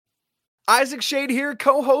Isaac Shade here,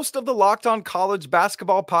 co-host of the Locked On College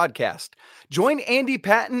Basketball Podcast. Join Andy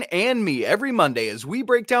Patton and me every Monday as we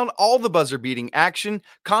break down all the buzzer-beating action,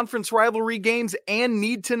 conference rivalry games, and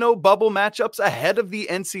need-to-know bubble matchups ahead of the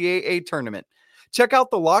NCAA tournament. Check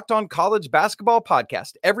out the Locked On College Basketball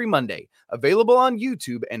Podcast every Monday, available on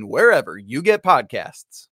YouTube and wherever you get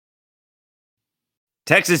podcasts.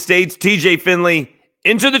 Texas State's TJ Finley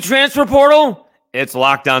into the transfer portal. It's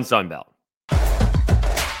Locked On Sunbelt.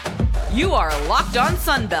 You are Locked On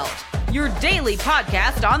Sunbelt, your daily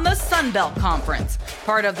podcast on the Sunbelt Conference,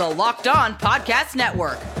 part of the Locked On Podcast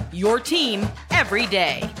Network, your team every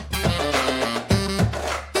day.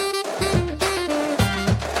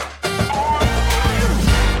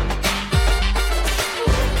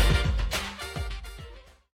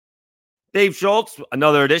 Dave Schultz,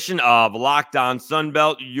 another edition of Locked On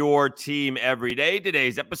Sunbelt, your team every day.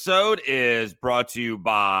 Today's episode is brought to you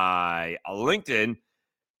by LinkedIn.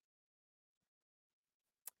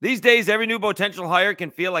 These days, every new potential hire can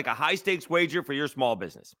feel like a high-stakes wager for your small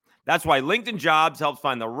business. That's why LinkedIn Jobs helps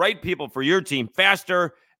find the right people for your team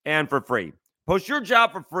faster and for free. Post your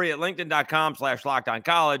job for free at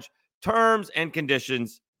linkedin.com/lockedoncollege. Terms and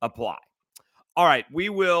conditions apply. All right, we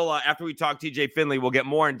will, after we talk TJ Finley, we'll get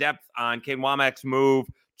more in depth on Kane Wommack's move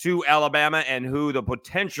to Alabama and who the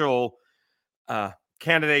potential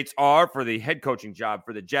candidates are for the head coaching job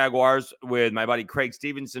for the Jaguars with my buddy Craig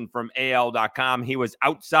Stevenson from AL.com. He was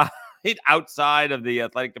outside of the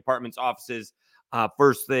athletic department's offices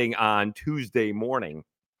first thing on Tuesday morning.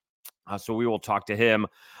 So we will talk to him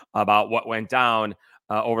about what went down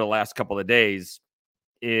over the last couple of days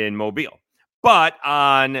in Mobile. But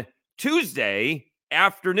on Tuesday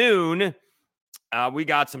afternoon, we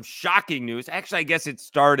got some shocking news. Actually, I guess it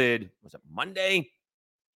started, was it Monday?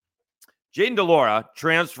 Jayden de Laura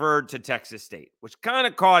transferred to Texas State, which kind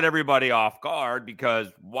of caught everybody off guard because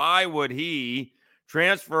why would he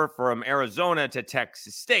transfer from Arizona to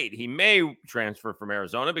Texas State? He may transfer from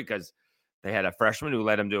Arizona because they had a freshman who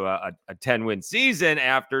led him to a 10-win season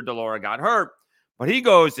after de Laura got hurt. But he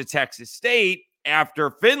goes to Texas State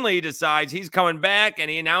after Finley decides he's coming back, and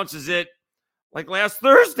he announces it like last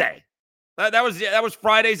Thursday. That was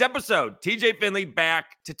Friday's episode. TJ Finley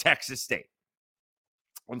back to Texas State.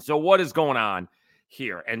 And so what is going on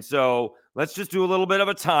here? And so let's just do a little bit of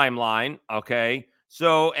a timeline, okay?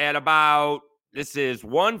 So at about, this is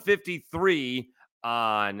 1:53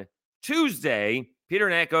 on Tuesday, Peter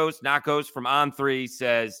Nakos from On3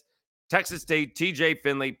 says, Texas State TJ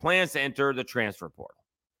Finley plans to enter the transfer portal.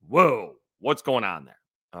 Whoa, what's going on there?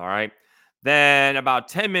 All right. Then about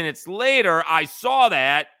 10 minutes later, I saw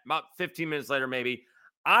that, about 15 minutes later maybe,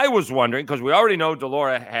 I was wondering, because we already know de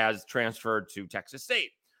Laura has transferred to Texas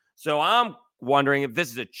State. So I'm wondering if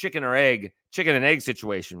this is a chicken and egg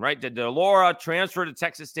situation, right? Did de Laura transfer to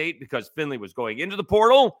Texas State because Finley was going into the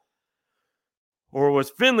portal? Or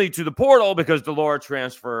was Finley to the portal because de Laura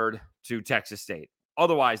transferred to Texas State?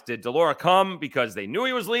 Otherwise, did de Laura come because they knew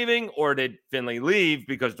he was leaving, or did Finley leave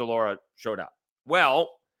because de Laura showed up?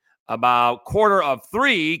 Well, about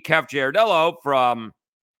 2:45, Kev Giardello from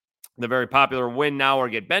the very popular Win Now or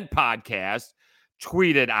Get Bent podcast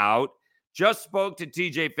tweeted out, just spoke to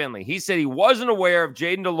TJ Finley. He said he wasn't aware of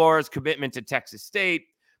Jayden de Laura's commitment to Texas State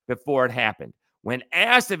before it happened. When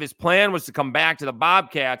asked if his plan was to come back to the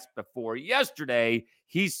Bobcats before yesterday,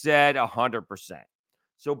 he said 100%.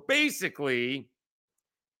 So basically,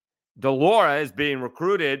 de Laura is being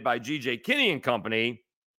recruited by G.J. Kinney and company,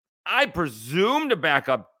 I presume, to back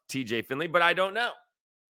up TJ Finley, but I don't know.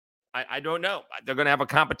 I don't know. They're going to have a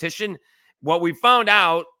competition. What we found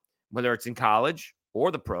out, whether it's in college or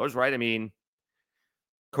the pros, right? I mean,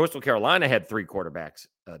 Coastal Carolina had 3 quarterbacks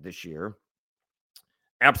this year.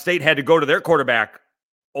 App State had to go to their quarterback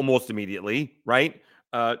almost immediately, right?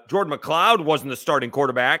 Jordan McLeod wasn't the starting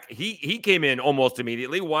quarterback. He came in almost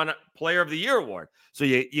immediately, won Player of the Year award. So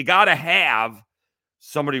you got to have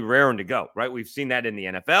somebody raring to go, right? We've seen that in the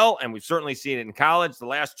NFL, and we've certainly seen it in college. The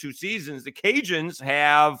last 2 seasons, the Cajuns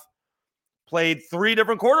have played 3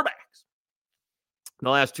 different quarterbacks in the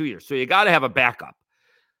last 2 years. So you got to have a backup.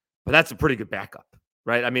 But that's a pretty good backup,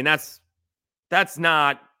 right? I mean, that's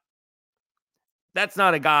not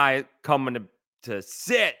a guy coming to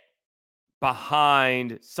sit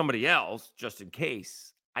behind somebody else just in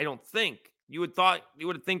case. I don't think. You would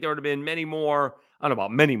think there would have been many more, I don't know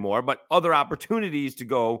about many more, but other opportunities to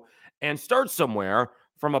go and start somewhere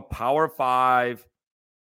from a Power 5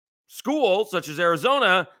 school such as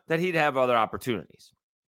Arizona, that he'd have other opportunities.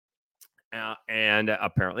 And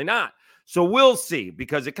apparently not. So we'll see,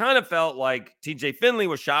 because it kind of felt like TJ Finley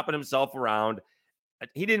was shopping himself around.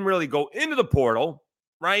 He didn't really go into the portal,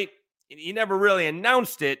 right? He never really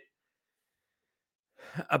announced it.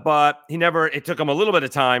 but it took him a little bit of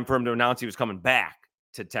time for him to announce he was coming back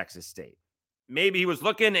to Texas State. Maybe he was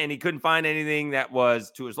looking and he couldn't find anything that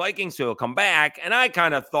was to his liking, so he'll come back. And I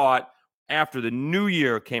kind of thought after the new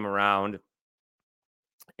year came around,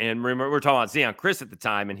 and remember, we were talking about Zion Chris at the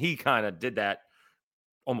time, and he kind of did that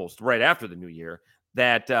almost right after the new year,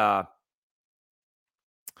 that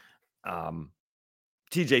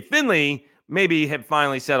TJ Finley maybe had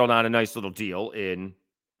finally settled on a nice little deal in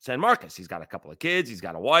San Marcos. He's got a couple of kids. He's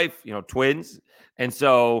got a wife, twins. And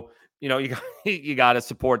so, you got to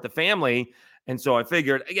support the family. And so I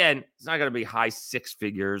figured, again, it's not going to be high 6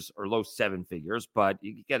 figures or low 7 figures, but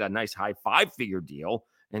you get a nice high 5-figure deal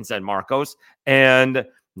in San Marcos. And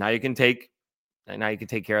now you can take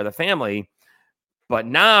care of the family. But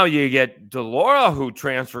now you get Delora, who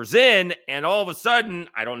transfers in, and all of a sudden,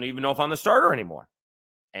 I don't even know if I'm the starter anymore.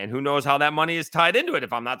 And who knows how that money is tied into it.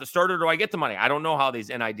 If I'm not the starter, do I get the money? I don't know how these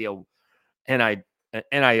NIL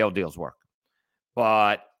deals work.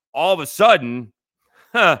 But all of a sudden,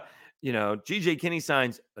 GJ Kinney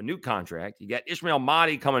signs a new contract. You got Ishmael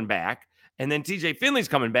Mahdi coming back, and then TJ Finley's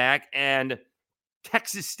coming back, and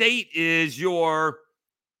Texas State is your,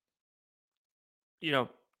 de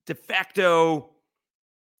facto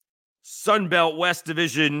Sun Belt West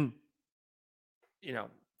Division,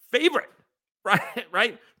 favorite,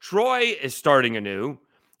 right? Troy is starting anew,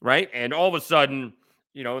 right? And all of a sudden,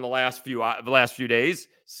 in the last few days,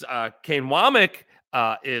 Kane Womack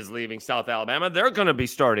is leaving South Alabama. They're going to be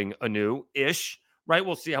starting anew-ish, right?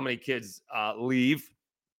 We'll see how many kids leave.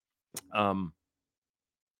 How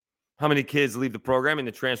many kids leave the program in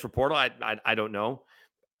the transfer portal? I don't know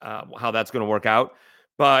how that's going to work out,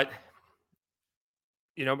 but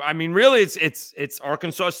really, it's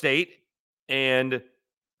Arkansas State and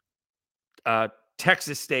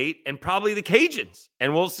Texas State and probably the Cajuns,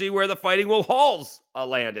 and we'll see where the Fighting Will Halls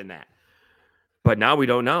land in that. But now we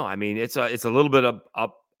don't know. It's a little bit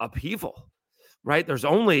of upheaval, right? There's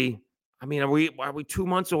only, are we 2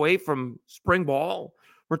 months away from spring ball?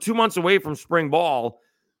 We're 2 months away from spring ball.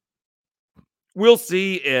 We'll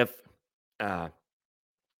see if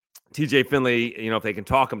TJ Finley, if they can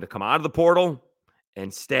talk him to come out of the portal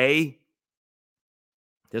and stay.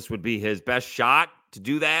 This would be his best shot to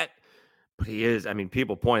do that. But he is,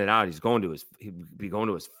 people pointed out he'd be going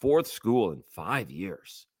to his 4th school in 5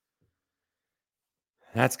 years.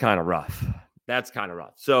 That's kind of rough.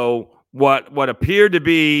 So what appeared to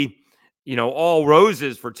be, all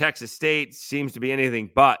roses for Texas State seems to be anything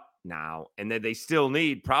but now. And then they still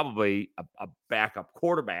need probably a backup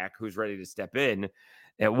quarterback who's ready to step in.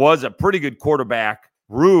 It was a pretty good quarterback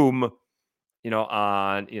room,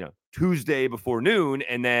 on, Tuesday before noon.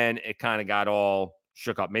 And then it kind of got all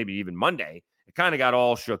shook up, maybe even Monday. It kind of got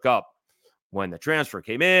all shook up when the transfer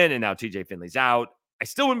came in, and now TJ Finley's out. I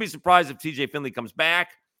still wouldn't be surprised if TJ Finley comes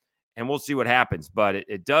back, and we'll see what happens. But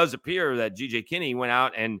it does appear that GJ Kinney went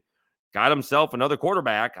out and got himself another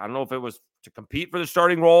quarterback. I don't know if it was to compete for the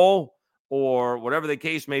starting role or whatever the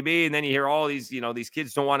case may be. And then you hear all these, these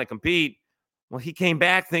kids don't want to compete. Well, he came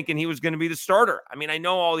back thinking he was going to be the starter. I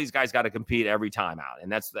know all these guys got to compete every time out,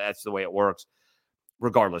 and that's the way it works.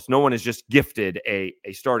 Regardless, no one is just gifted a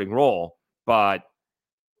starting role, but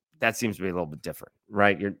that seems to be a little bit different,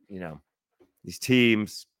 right? These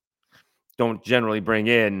teams don't generally bring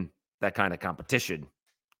in that kind of competition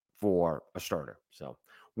for a starter. So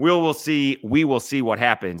we will see what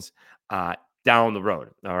happens down the road.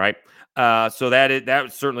 All right. So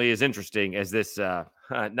that certainly is interesting, as this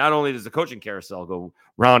not only does the coaching carousel go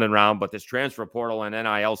round and round, but this transfer portal and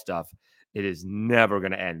NIL stuff, it is never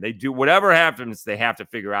going to end. They do whatever happens, they have to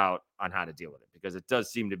figure out on how to deal with it, because it does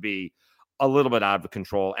seem to be a little bit out of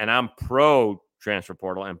control. And I'm pro transfer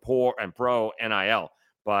portal and pro NIL,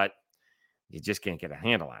 but you just can't get a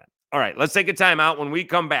handle on it. All right, let's take a timeout. When we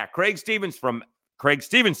come back, Craig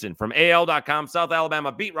Stevenson from AL.com, South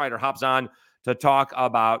Alabama beat writer, hops on to talk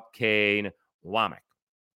about Kane Womack.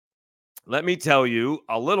 Let me tell you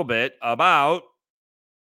a little bit about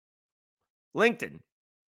LinkedIn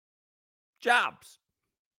Jobs.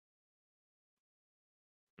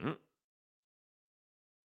 There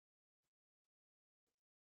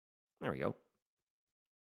we go.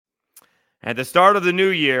 At the start of the new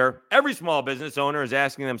year, every small business owner is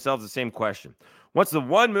asking themselves the same question. What's the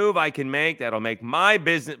one move I can make that'll take my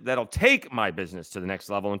business to the next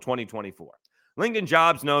level in 2024? LinkedIn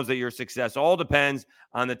Jobs knows that your success all depends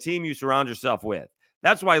on the team you surround yourself with.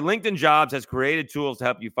 That's why LinkedIn Jobs has created tools to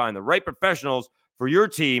help you find the right professionals for your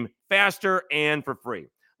team faster and for free.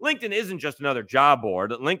 LinkedIn isn't just another job board.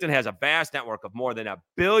 LinkedIn has a vast network of more than 1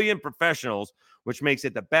 billion professionals, which makes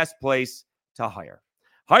it the best place to hire.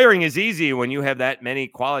 Hiring is easy when you have that many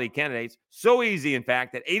quality candidates. So easy, in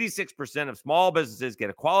fact, that 86% of small businesses get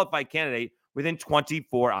a qualified candidate within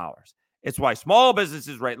 24 hours. It's why small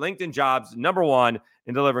businesses rate LinkedIn Jobs #1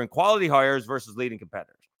 in delivering quality hires versus leading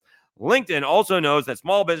competitors. LinkedIn also knows that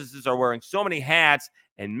small businesses are wearing so many hats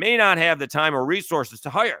and may not have the time or resources to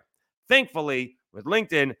hire. Thankfully, with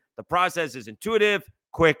LinkedIn, the process is intuitive,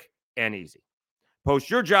 quick, and easy. Post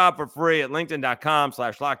your job for free at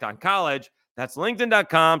linkedin.com/lockedoncollege. That's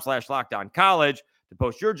linkedin.com/lockedoncollege to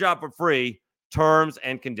post your job for free. Terms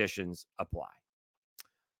and conditions apply.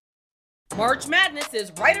 March Madness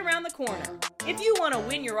is right around the corner. If you want to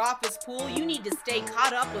win your office pool, you need to stay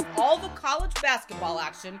caught up with all the college basketball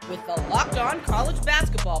action with the Locked On College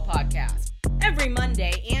Basketball Podcast. Every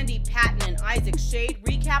Monday, Andy Patton and Isaac Shade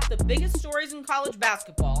recap the biggest stories in college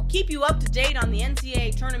basketball, keep you up to date on the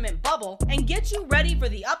NCAA tournament bubble, and get you ready for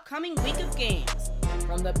the upcoming week of games.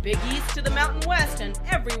 From the Big East to the Mountain West and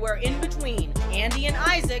everywhere in between, Andy and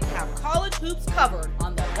Isaac have college hoops covered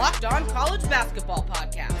on the Locked On College Basketball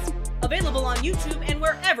Podcast. Available on YouTube and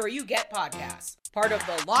wherever you get podcasts. Part of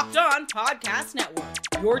the Locked On Podcast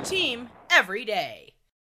Network. Your team every day.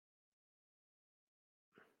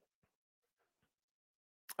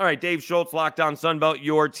 All right, Dave Schultz, Locked On Sunbelt,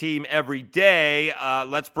 your team every day.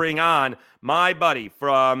 Let's bring on my buddy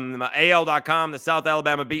from AL.com, the South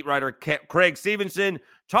Alabama beat writer, Craig Stevenson,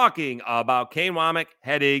 talking about Kane Wommack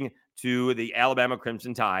heading to the Alabama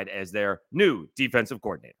Crimson Tide as their new defensive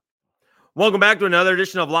coordinator. Welcome back to another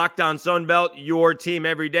edition of Locked On Sunbelt, your team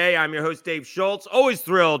every day. I'm your host, Dave Schultz. Always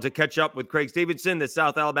thrilled to catch up with Craig Stevenson, the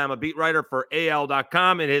South Alabama beat writer for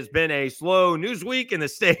AL.com. It has been a slow news week in the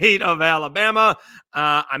state of Alabama.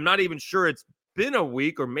 I'm not even sure it's been a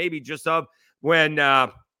week or maybe just of when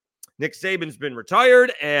Nick Saban's been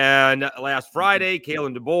retired. And last Friday,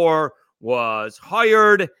 Kalen DeBoer was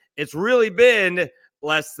hired. It's really been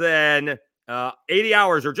less than 80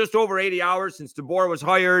 hours or just over 80 hours since DeBoer was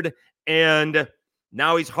hired. And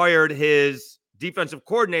now he's hired his defensive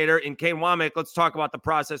coordinator in Kane Wommack. Let's talk about the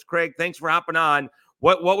process. Craig, thanks for hopping on.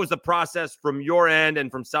 What was the process from your end and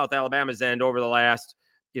from South Alabama's end over the last,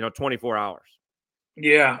 24 hours?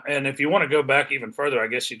 Yeah, and if you want to go back even further, I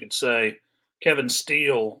guess you could say Kevin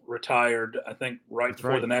Steele retired, I think,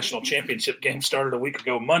 before the national championship game started a week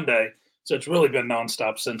ago Monday. So it's really been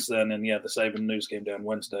nonstop since then. And, the Saban news came down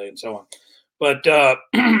Wednesday and so on. But,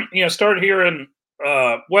 started hearing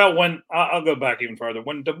when I'll go back even further.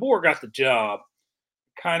 When DeBoer got the job,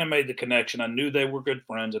 kind of made the connection. I knew they were good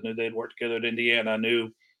friends. I knew they'd worked together at Indiana. I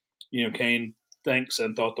knew, Kane thinks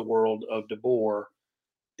and thought the world of DeBoer.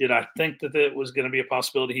 Did I think that it was going to be a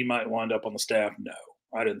possibility he might wind up on the staff? No,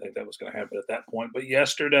 I didn't think that was going to happen at that point. But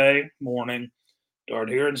yesterday morning,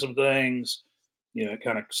 started hearing some things,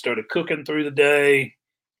 kind of started cooking through the day.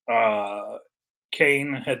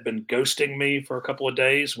 Kane had been ghosting me for a couple of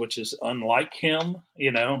days, which is unlike him.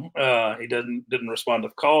 He didn't respond to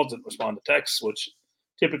calls, didn't respond to texts, which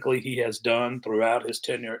typically he has done throughout his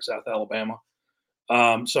tenure at South Alabama.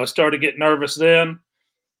 So I started getting nervous then.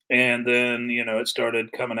 And then, it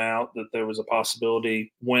started coming out that there was a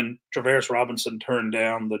possibility when Travaris Robinson turned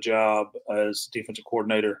down the job as defensive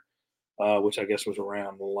coordinator, which I guess was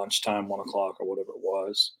around lunchtime, 1 o'clock or whatever it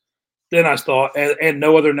was. Then I thought, and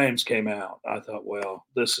no other names came out. I thought, well,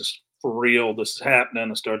 this is for real. This is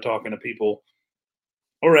happening. I started talking to people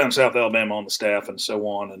around South Alabama on the staff and so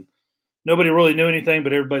on. And nobody really knew anything,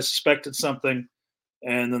 but everybody suspected something.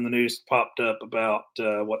 And then the news popped up about,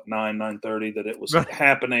 9:30 that it was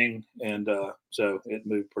happening. And so it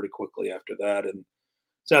moved pretty quickly after that. And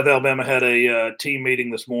South Alabama had a team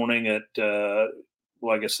meeting this morning at, do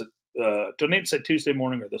I need to say Tuesday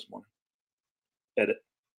morning or this morning? Edit.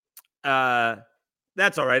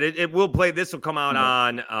 That's all right. It will play. This will come out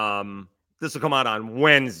on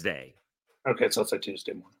Wednesday. Okay, so I'll say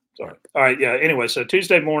Tuesday morning. Sorry. All right. Yeah. Anyway, so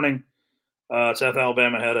Tuesday morning, South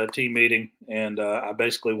Alabama had a team meeting, and I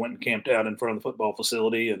basically went and camped out in front of the football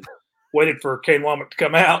facility and waited for Kane Wommack to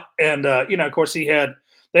come out. And of course, they had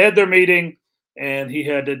their meeting, and he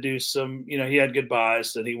had to do some. He had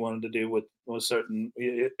goodbyes that he wanted to do with certain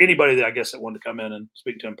anybody that I guess that wanted to come in and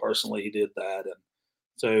speak to him personally. He did that, and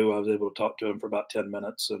so I was able to talk to him for about 10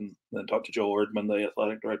 minutes and then talk to Joel Erdman, the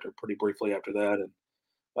athletic director, pretty briefly after that.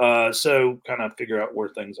 And so kind of figure out where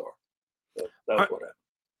things are. So that was what happened.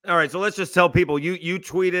 All right. So let's just tell people you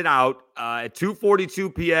tweeted out at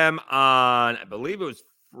 2:42 p.m. on, I believe it was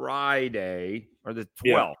Friday or the 12th.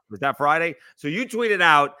 Yeah. Was that Friday? So you tweeted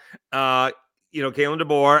out, Kalen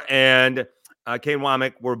DeBoer and Kane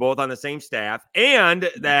Wommack were both on the same staff,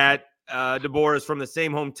 and that DeBoer is from the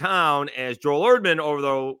same hometown as Joel Erdman,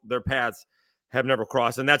 although their paths have never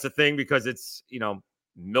crossed. And that's a thing because it's,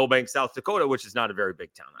 Millbank, South Dakota, which is not a very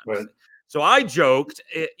big town, obviously. Right. So I joked,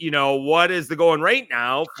 what is the going rate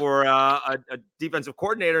now for a defensive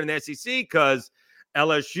coordinator in the SEC? Because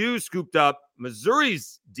LSU scooped up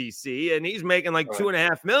Missouri's DC, and he's making like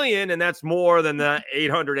 $2.5 million, and that's more than the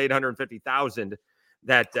 850,000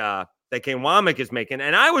 that Kane Womack is making.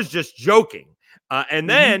 And I was just joking. And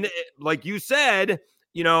then, like you said,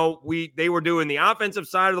 they were doing the offensive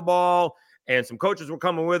side of the ball, and some coaches were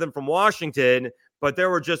coming with him from Washington. But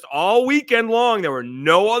there were just all weekend long, there were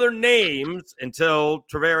no other names until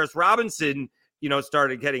Travaris Robinson,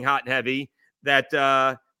 started getting hot and heavy that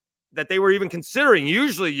they were even considering.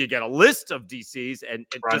 Usually you get a list of DCs, and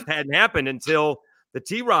it just hadn't happened until the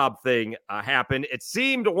T-Rob thing happened. It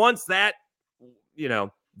seemed once that,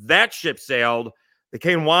 that ship sailed, the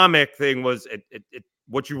Kane Womack thing was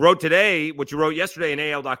what you wrote yesterday in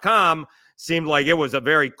AL.com seemed like it was a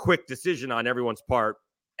very quick decision on everyone's part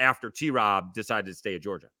after T-Rob decided to stay at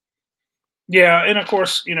Georgia. Yeah, and of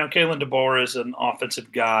course, Kalen DeBoer is an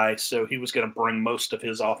offensive guy, so he was going to bring most of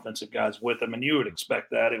his offensive guys with him, and you would expect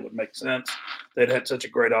that. It would make sense. They'd had such a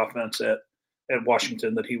great offense at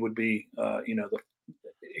Washington that he would be,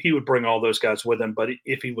 he would bring all those guys with him. But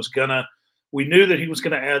if he was gonna, we knew that he was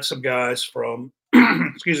going to add some guys from,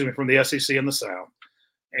 from the SEC and the South,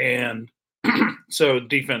 and so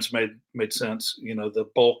defense made sense. The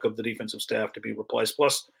bulk of the defensive staff to be replaced.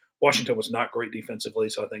 Plus, Washington was not great defensively,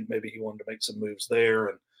 so I think maybe he wanted to make some moves there.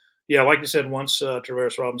 And yeah, like you said, once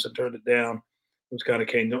Travaris Robinson turned it down, it was kind of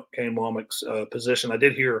Kane Womack's position. I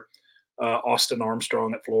did hear Austin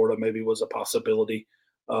Armstrong at Florida maybe was a possibility,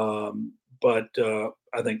 but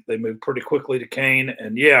I think they moved pretty quickly to Kane.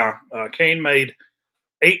 And yeah, Kane made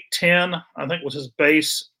 8-10, I think was his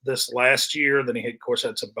base this last year. Then he, of course,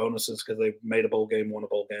 had some bonuses because they made a bowl game, won a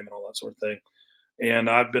bowl game, and all that sort of thing. And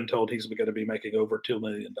I've been told he's going to be making over $2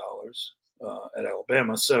 million at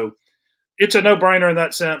Alabama. So it's a no-brainer in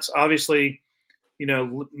that sense. Obviously,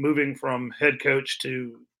 moving from head coach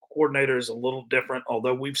to coordinator is a little different,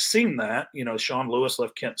 although we've seen that. Sean Lewis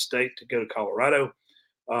left Kent State to go to Colorado.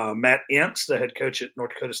 Matt Entz, the head coach at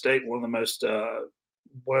North Dakota State, one of the most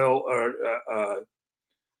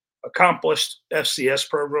accomplished FCS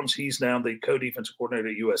programs. He's now the co-defensive coordinator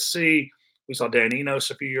at USC. We saw Dan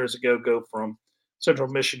Enos a few years ago go from Central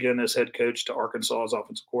Michigan as head coach to Arkansas as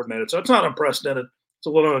offensive coordinator. So it's not unprecedented. It's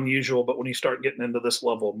a little unusual, but when you start getting into this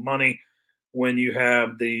level of money, when you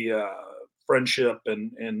have the friendship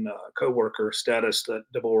and coworker status that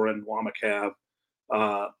DeBoer and Womack have,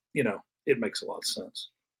 it makes a lot of sense.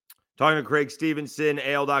 Talking to Craig Stevenson,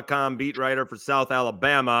 AL.com beat writer for South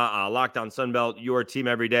Alabama, Locked On Sunbelt, your team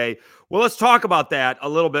every day. Well, let's talk about that a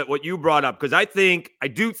little bit, what you brought up, because I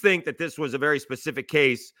do think that this was a very specific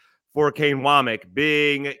case for Kane Womack,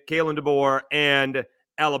 being Kalen DeBoer and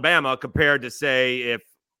Alabama, compared to, say, if,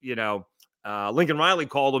 Lincoln Riley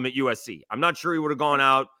called him at USC. I'm not sure he would have gone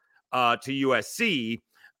out to USC.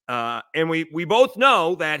 And we both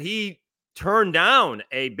know that he turned down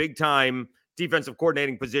a big-time defensive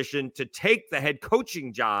coordinating position to take the head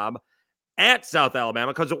coaching job at South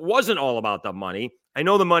Alabama because it wasn't all about the money. I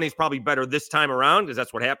know the money's probably better this time around because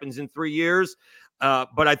that's what happens in 3 years.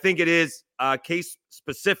 But I think it is case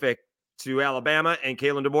specific to Alabama and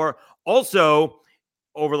Kalen DeBoer. Also,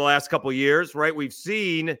 over the last couple of years, right, we've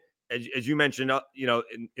seen, as you mentioned,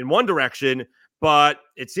 in one direction, but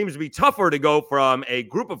it seems to be tougher to go from a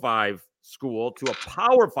group of five school to a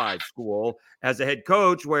Power 5 school as a head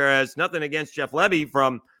coach, whereas nothing against Jeff Lebby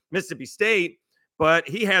from Mississippi State, but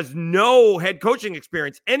he has no head coaching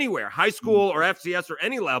experience anywhere, high school or FCS or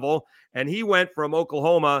any level, and he went from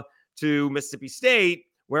Oklahoma to Mississippi State,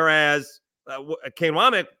 whereas Kane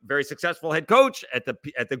Womack, very successful head coach at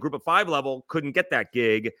the group of five level, couldn't get that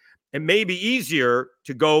gig. It may be easier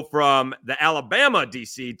to go from the Alabama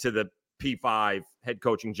DC to the P5 head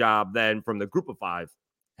coaching job than from the group of five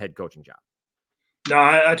head coaching job. No,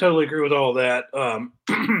 I totally agree with all that.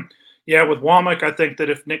 Yeah, with Womack, I think that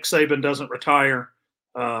if Nick Saban doesn't retire,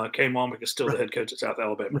 Kane Womack is still the head coach at South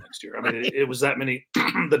Alabama next year. I mean, it was that many.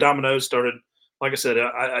 The dominoes started. Like I said,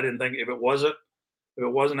 I didn't think if it wasn't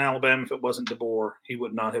Alabama, if it wasn't DeBoer, he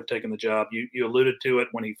would not have taken the job. You alluded to it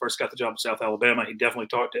when he first got the job at South Alabama. He definitely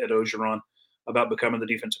talked to Ed Orgeron about becoming the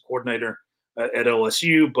defensive coordinator at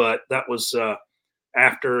LSU, but that was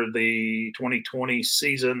after the 2020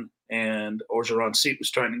 season, and Orgeron's seat was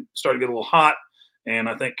starting to get a little hot. And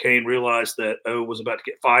I think Kane realized that O was about to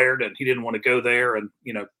get fired, and he didn't want to go there and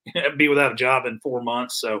be without a job in 4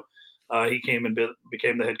 months. So he came and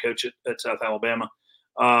became the head coach at South Alabama.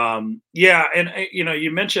 Yeah, and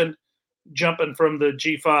you mentioned jumping from the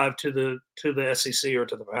G5 to the SEC or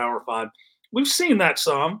to the Power 5. We've seen that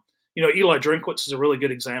some. Eli Drinkwitz is a really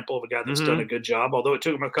good example of a guy that's done a good job, although it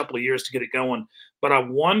took him a couple of years to get it going. But I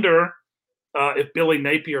wonder if Billy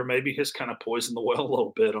Napier maybe has kind of poisoned the well a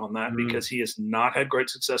little bit on that because he has not had great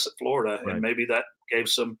success at Florida, and maybe that gave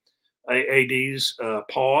some ADs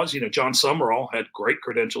pause. John Summerall had great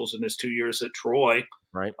credentials in his 2 years at Troy.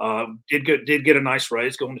 Right. Did get a nice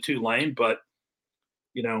raise going to Tulane, but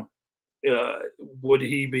would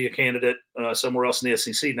he be a candidate somewhere else in the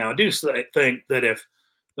SEC? Now, I do think that if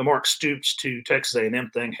the Mark Stoops to Texas A&M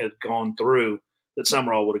thing had gone through, that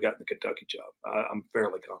Summerall would have gotten the Kentucky job. I'm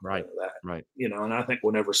fairly confident of that. Right. And I think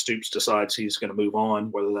whenever Stoops decides he's going to move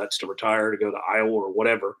on, whether that's to retire, to go to Iowa or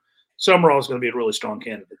whatever, Summerall is going to be a really strong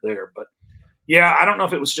candidate there. But yeah, I don't know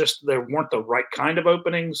if it was just there weren't the right kind of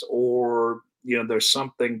openings, or there's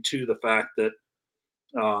something to the fact that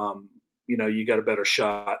you got a better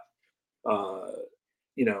shot,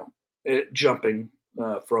 jumping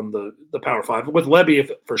from the Power Five with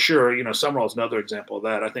Lebby for sure. Summerall is another example of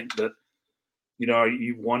that. I think that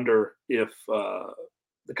you wonder if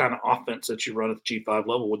the kind of offense that you run at the G5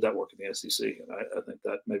 level, would that work in the SEC? And I think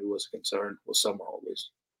that maybe was a concern with Summerall at least.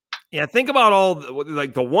 Yeah, think about all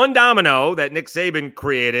the one domino that Nick Saban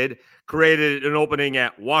created an opening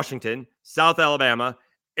at Washington, South Alabama,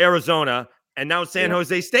 Arizona, and now San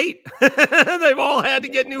Jose State. They've all had to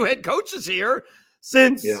get new head coaches here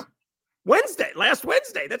since last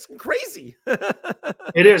Wednesday. That's crazy.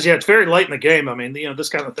 It is. Yeah, it's very late in the game. I mean, this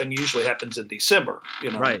kind of thing usually happens in December,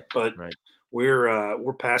 Right. But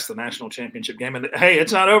we're past the national championship game, and hey,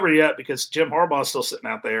 it's not over yet because Jim Harbaugh's still sitting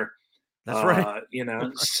out there. That's right.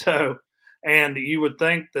 So, and you would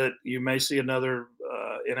think that you may see another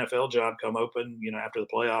NFL job come open, after the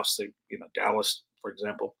playoffs. Dallas, for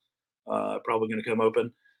example, probably going to come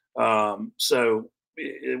open. So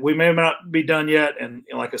we may not be done yet. And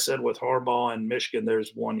like I said, with Harbaugh and Michigan,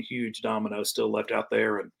 there's one huge domino still left out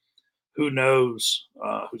there. And who knows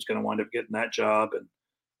who's going to wind up getting that job and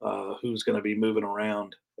who's going to be moving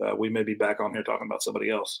around. We may be back on here talking about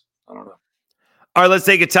somebody else. I don't know. All right, let's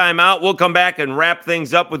take a time out. We'll come back and wrap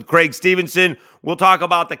things up with Craig Stevenson. We'll talk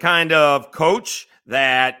about the kind of coach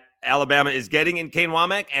that Alabama is getting in Kane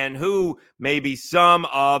Womack and who may be some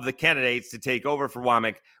of the candidates to take over for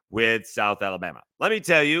Womack with South Alabama. Let me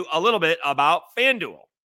tell you a little bit about FanDuel.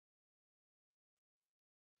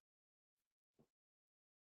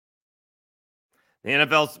 The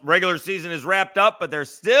NFL's regular season is wrapped up, but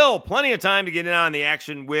there's still plenty of time to get in on the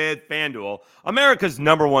action with FanDuel, America's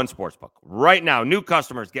 #1 sportsbook. Right now, new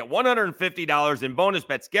customers get $150 in bonus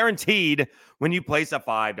bets guaranteed when you place a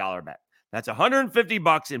 $5 bet. That's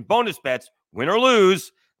 $150 in bonus bets, win or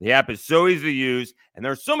lose. The app is so easy to use, and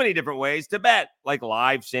there's so many different ways to bet, like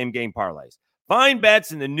live same-game parlays. Find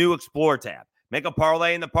bets in the new Explore tab. Make a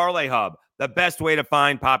parlay in the Parlay Hub, the best way to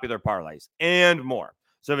find popular parlays, and more.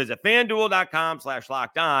 So visit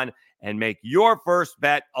FanDuel.com/lockedon and make your first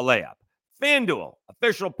bet a layup. FanDuel,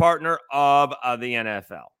 official partner of the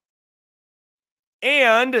NFL.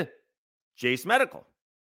 And Jase Medical.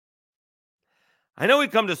 I know we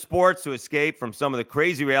come to sports to escape from some of the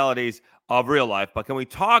crazy realities of real life, but can we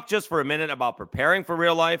talk just for a minute about preparing for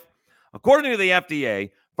real life? According to the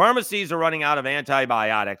FDA, pharmacies are running out of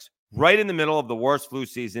antibiotics right in the middle of the worst flu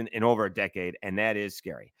season in over a decade, and that is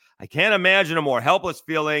scary. I can't imagine a more helpless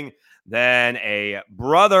feeling than a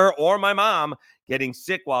brother or my mom getting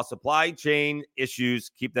sick while supply chain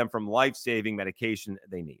issues keep them from life-saving medication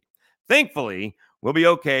they need. Thankfully, we'll be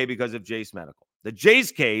okay because of Jase Medical. The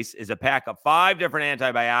Jase case is a pack of 5 different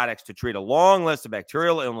antibiotics to treat a long list of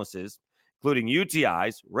bacterial illnesses, including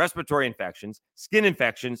UTIs, respiratory infections, skin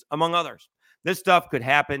infections, among others. This stuff could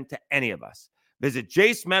happen to any of us. Visit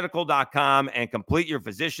jasemedical.com and complete your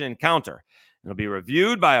physician encounter. It'll be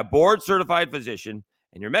reviewed by a board-certified physician,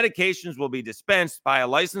 and your medications will be dispensed by a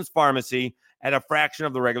licensed pharmacy at a fraction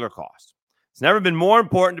of the regular cost. It's never been more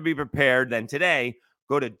important to be prepared than today.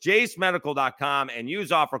 Go to jasemedical.com and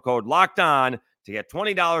use offer code LOCKEDON to get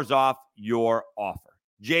 $20 off your offer.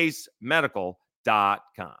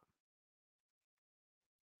 jasemedical.com.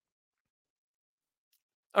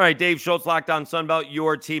 All right, Dave Schultz, Locked On Sunbelt,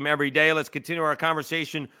 your team every day. Let's continue our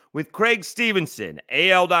conversation with Craig Stevenson,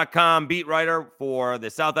 AL.com beat writer for the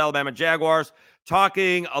South Alabama Jaguars,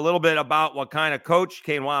 talking a little bit about what kind of coach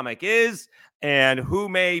Kane Womack is and who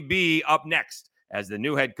may be up next as the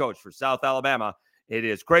new head coach for South Alabama. It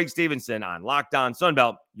is Craig Stevenson on Locked On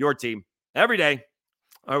Sunbelt, your team every day.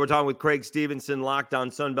 All right, we're talking with Craig Stevenson, Locked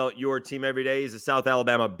On Sunbelt, your team every day. He's a South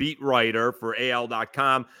Alabama beat writer for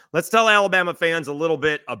AL.com. Let's tell Alabama fans a little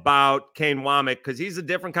bit about Kane Womack, because he's a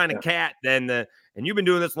different kind of cat than the and you've been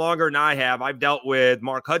doing this longer than I have. I've dealt with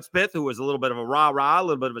Mark Hudspeth, who was a little bit of a rah-rah, a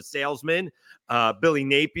little bit of a salesman. Billy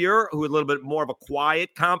Napier, who had a little bit more of a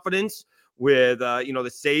quiet confidence with,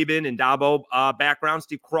 the Saban and Dabo background.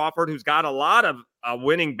 Steve Crawford, who's got a lot of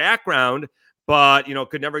winning background, but,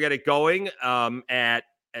 could never get it going at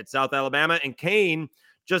South Alabama. And Kane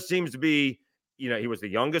just seems to be, he was the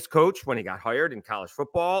youngest coach when he got hired in college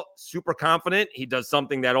football, super confident. He does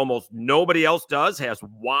something that almost nobody else does, has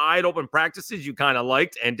wide open practices. You kind of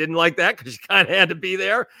liked and didn't like that because you kind of had to be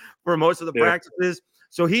there for most of the practices.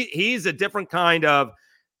 So he's a different kind of,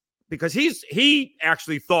 because he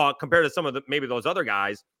actually thought, compared to some of maybe those other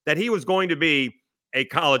guys, that he was going to be a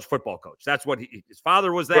college football coach. That's what his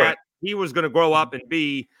father was that. Right. He was going to grow up and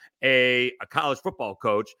be a college football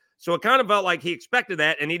coach. So it kind of felt like he expected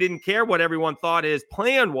that, and he didn't care what everyone thought his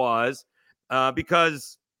plan was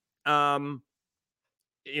because, he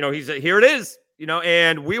said, here it is,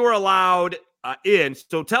 and we were allowed in.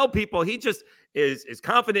 So tell people he just is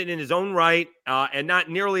confident in his own right and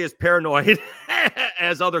not nearly as paranoid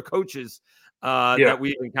as other coaches that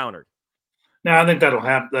we've encountered. Now, I think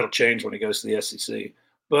that'll change when he goes to the SEC.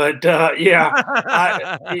 But,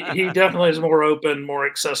 he definitely is more open, more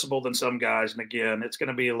accessible than some guys. And, again, it's going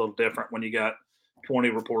to be a little different when you got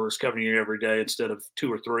 20 reporters covering you every day instead of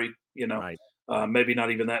 2 or 3, Right. Maybe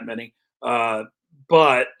not even that many.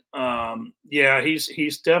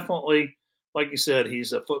 He's definitely, like you said,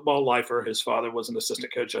 he's a football lifer. His father was an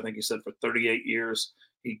assistant coach, I think he said, for 38 years.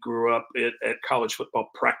 He grew up at college football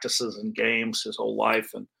practices and games his whole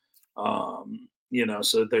life. And,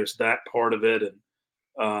 so there's that part of it. And,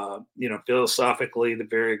 philosophically, they're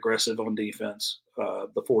very aggressive on defense.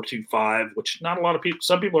 The 4-2-5, which not a lot of people,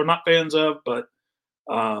 some people are not fans of, but,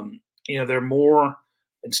 they're more,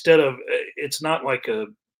 instead of, it's not like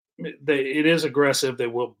it is aggressive. They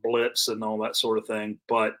will blitz and all that sort of thing,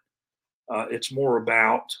 but it's more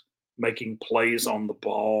about making plays on the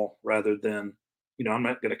ball rather than, I'm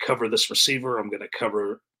not going to cover this receiver. I'm going to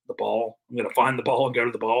cover the ball. I'm going to find the ball and go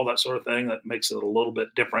to the ball, that sort of thing. That makes it a little bit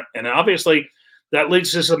different. And obviously that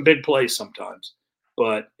leads to some big plays sometimes,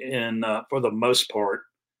 but for the most part,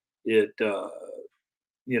 they're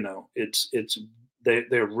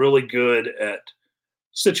really good at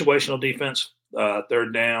situational defense,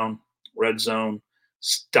 third down, red zone,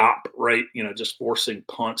 stop rate, just forcing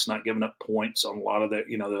punts, not giving up points on a lot of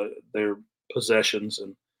their possessions.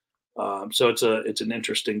 And so it's an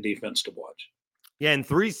interesting defense to watch. Yeah, in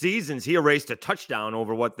 3 seasons, he erased a touchdown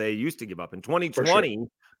over what they used to give up. In 2020,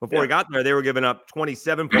 before he got there, they were giving up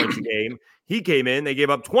 27 points a game. He came in, they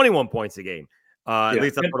gave up 21 points a game. At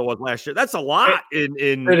least that's what it was last year. That's a lot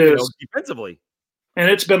defensively. And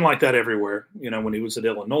it's been like that everywhere. When he was at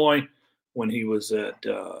Illinois, when he was at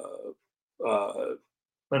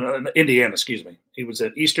Indiana, excuse me. He was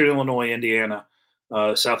at Eastern Illinois, Indiana,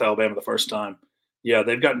 South Alabama the first time. Yeah,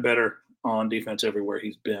 they've gotten better on defense everywhere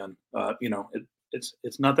he's been.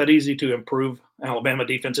 It's not that easy to improve Alabama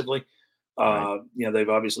defensively. Right. They've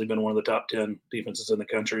obviously been one of the top 10 defenses in the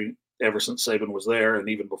country ever since Saban was there, and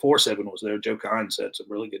even before Saban was there. Joe Kynes had some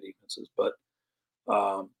really good defenses, but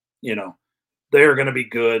they're going to be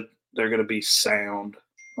good. They're going to be sound.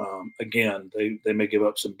 Again, they may give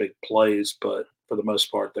up some big plays, but for the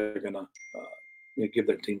most part, they're going to give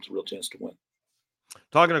their teams a real chance to win.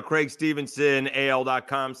 Talking to Craig Stevenson,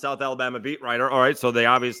 AL.com, South Alabama beat writer. All right, so the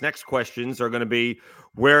obvious next questions are going to be,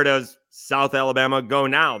 where does South Alabama go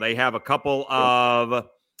now? They have a couple of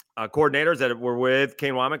coordinators that were with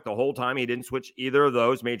Kane Womack the whole time. He didn't switch either of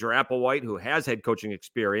those. Major Applewhite, who has head coaching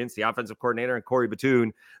experience, the offensive coordinator, and Corey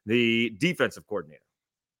Batoon, the defensive coordinator.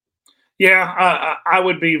 Yeah, I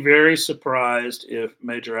would be very surprised if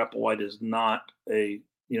Major Applewhite is not the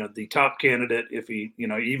top candidate, if he,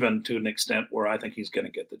 even to an extent where I think he's going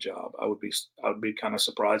to get the job. I would be kind of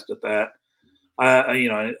surprised at that.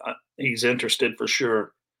 He's interested for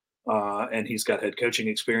sure. And he's got head coaching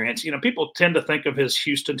experience. People tend to think of his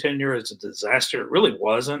Houston tenure as a disaster. It really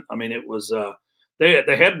wasn't. I mean, it was, they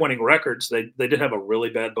had winning records. They did have a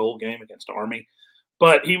really bad bowl game against Army,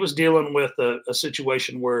 but he was dealing with a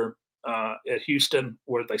situation where, at Houston,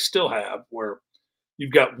 where they still have, where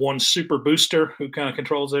you've got one super booster who kind of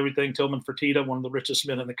controls everything, Tillman Fertitta, one of the richest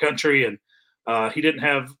men in the country. And Major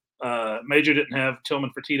didn't have Tillman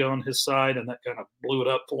Fertitta on his side, and that kind of blew it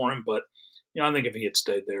up for him. But, I think if he had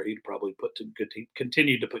stayed there, he'd probably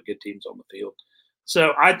continue to put good teams on the field.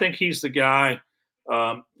 So I think he's the guy.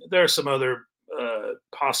 There are some other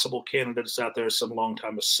possible candidates out there, some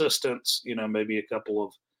longtime assistants, maybe a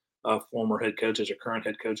couple of former head coaches or current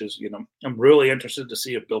head coaches. I'm really interested to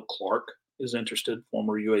see if Bill Clark is interested,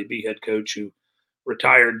 former UAB head coach who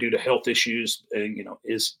retired due to health issues, and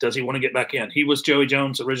does he want to get back in? He was Joey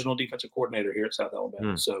Jones' original defensive coordinator here at South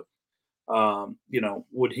Alabama. So,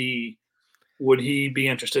 would he be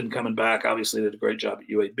interested in coming back? Obviously, did a great job at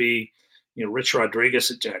UAB. Rich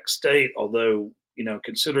Rodriguez at Jack State, although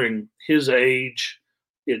considering his age,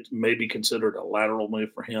 it may be considered a lateral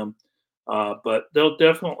move for him. But there'll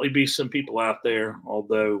definitely be some people out there,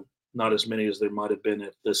 although not as many as there might have been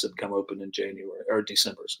if this had come open in January or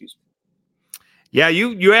December, excuse me. Yeah,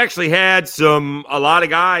 you actually had a lot of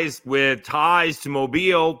guys with ties to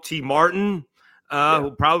Mobile. T. Martin,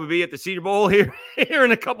 who'll probably be at the Senior Bowl here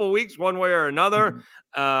in a couple of weeks, one way or another.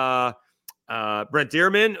 Brent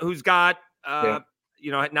Dearman, who's got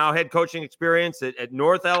now head coaching experience at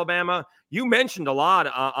North Alabama. You mentioned a lot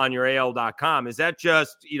on your AL.com. Is that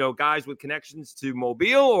just guys with connections to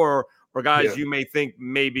Mobile, or guys you may think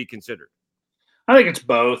may be considered? I think it's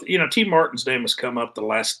both. T. Martin's name has come up the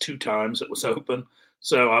last 2 times it was open,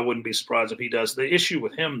 so I wouldn't be surprised if he does. The issue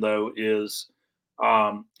with him, though, is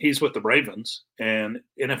he's with the Ravens, and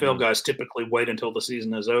NFL guys typically wait until the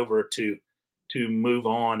season is over to move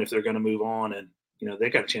on if they're going to move on, and they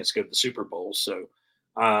got a chance to go to the Super Bowl. So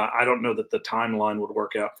I don't know that the timeline would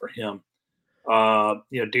work out for him.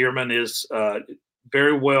 Dearman is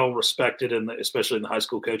very well respected, especially in the high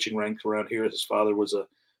school coaching ranks around here. His father was a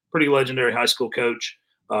pretty legendary high school coach.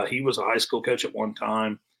 He was a high school coach at one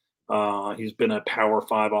time. He's been a Power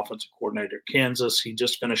 5 offensive coordinator at Kansas. He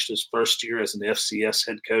just finished his first year as an FCS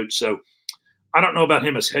head coach. So I don't know about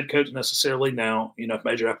him as head coach necessarily. Now, if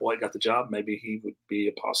Major Applewhite got the job, maybe he would be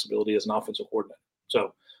a possibility as an offensive coordinator.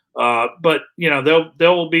 So, but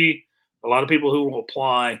there will be a lot of people who will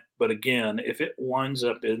apply. But again, if it winds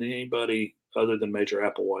up in anybody other than Major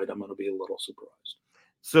Applewhite, I'm going to be a little surprised.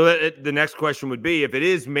 So the next question would be, if it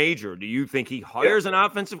is Major, do you think he hires an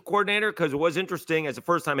offensive coordinator? Because it was interesting as a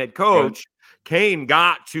first-time head coach, Kane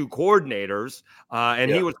got 2 coordinators,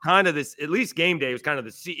 and he was kind of this, at least game day, was kind of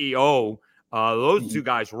the CEO. Those 2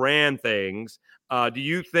 guys ran things. Do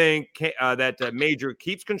you think that Major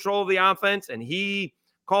keeps control of the offense and he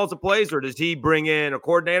calls the plays, or does he bring in a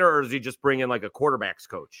coordinator, or does he just bring in like a quarterback's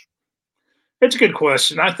coach? It's a good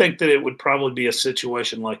question. I think that it would probably be a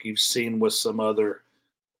situation like you've seen with some other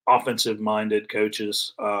offensive-minded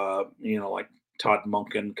coaches, like Todd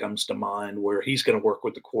Monken comes to mind, where he's going to work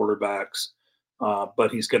with the quarterbacks,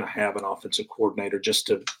 but he's going to have an offensive coordinator just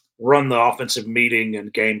to run the offensive meeting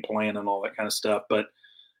and game plan and all that kind of stuff. But,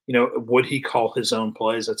 would he call his own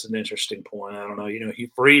plays? That's an interesting point. I don't know. Hugh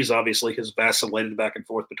Freeze obviously has vacillated back and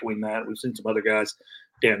forth between that. We've seen some other guys,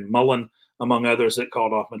 Dan Mullen, among others, that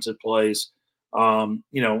called offensive plays. Lane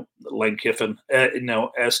Kiffin,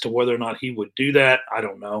 as to whether or not he would do that, I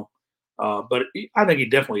don't know. But I think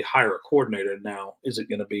he'd definitely hire a coordinator now. Is it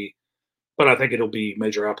going to be? But I think it'll be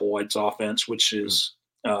Major Applewhite's offense, which is,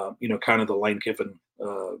 kind of the Lane Kiffin,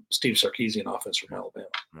 Steve Sarkisian offense from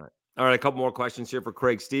Alabama. All right, a couple more questions here for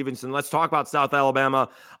Craig Stevenson. Let's talk about South Alabama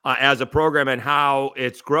as a program and how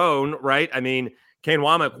it's grown, right? I mean, Kane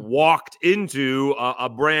Womack walked into a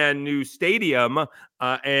brand new stadium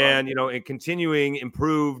and continuing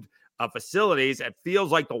improved facilities. It feels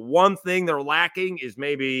like the one thing they're lacking is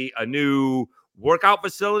maybe a new workout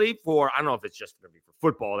facility I don't know if it's just going to be for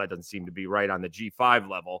football. That doesn't seem to be right on the G5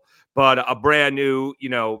 level, but a brand new,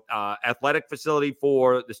 athletic facility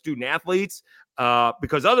for the student athletes.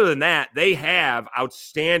 Because other than that, they have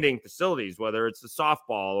outstanding facilities, whether it's the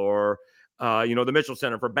softball or the Mitchell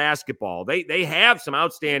Center for basketball. They have some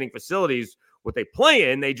outstanding facilities. What they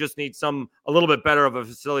play in, they just need a little bit better of a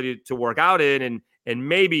facility to work out in, and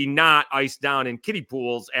maybe not ice down in kiddie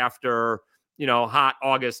pools after hot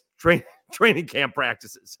August training camp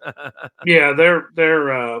practices. Yeah,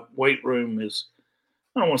 their weight room is,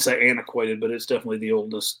 I don't want to say antiquated, but it's definitely the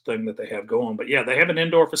oldest thing that they have going. But yeah, they have an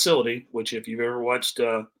indoor facility, which if you've ever watched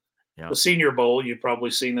the Senior Bowl, you've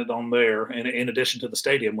probably seen it on there. And in addition to the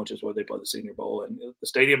stadium, which is where they play the Senior Bowl, and the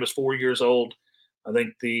stadium is 4 years old. I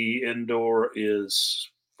think the indoor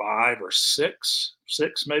is 5 or 6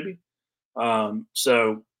 maybe. That's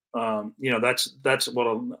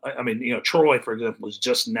what I mean. Troy, for example, is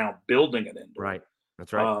just now building an indoor. Right.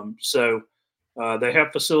 That's right. They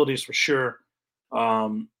have facilities for sure.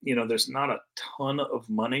 There's not a ton of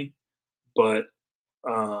money, but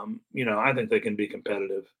I think they can be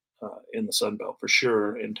competitive in the Sun Belt for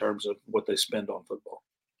sure in terms of what they spend on football.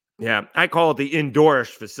 Yeah, I call it the indoorish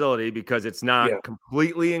facility because it's not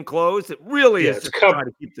completely enclosed. It really is just trying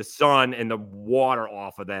to keep the sun and the water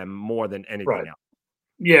off of them more than anything else.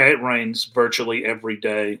 Yeah, it rains virtually every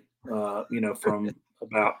day, from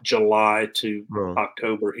about July to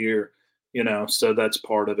October here. So that's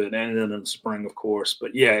part of it. And then in the spring, of course.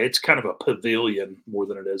 But yeah, it's kind of a pavilion more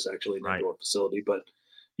than it is actually an indoor facility. But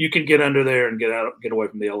you can get under there and get away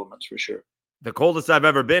from the elements for sure. The coldest I've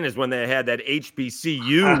ever been is when they had that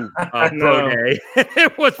HBCU pro know. day.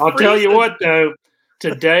 It was I'll freezing. tell you what, though,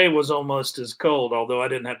 today was almost as cold, although I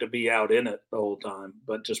didn't have to be out in it the whole time,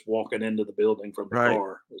 but just walking into the building from the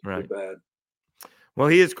car was pretty bad. Well,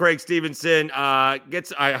 he is Craig Stevenson. I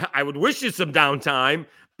would wish you some downtime,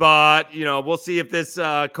 but we'll see if this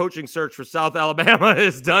coaching search for South Alabama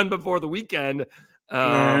is done before the weekend.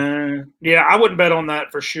 Yeah, I wouldn't bet on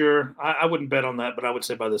that for sure. I wouldn't bet on that, but I would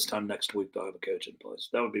say by this time next week they'll have a coach in place.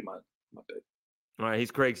 That would be my pick. All right,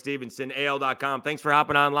 he's Craig Stevenson, AL.com. Thanks for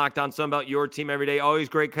hopping on Locked On Sunbelt, your team every day. Always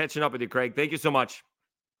great catching up with you, Craig. Thank you so much.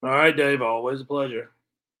 All right, Dave. Always a pleasure.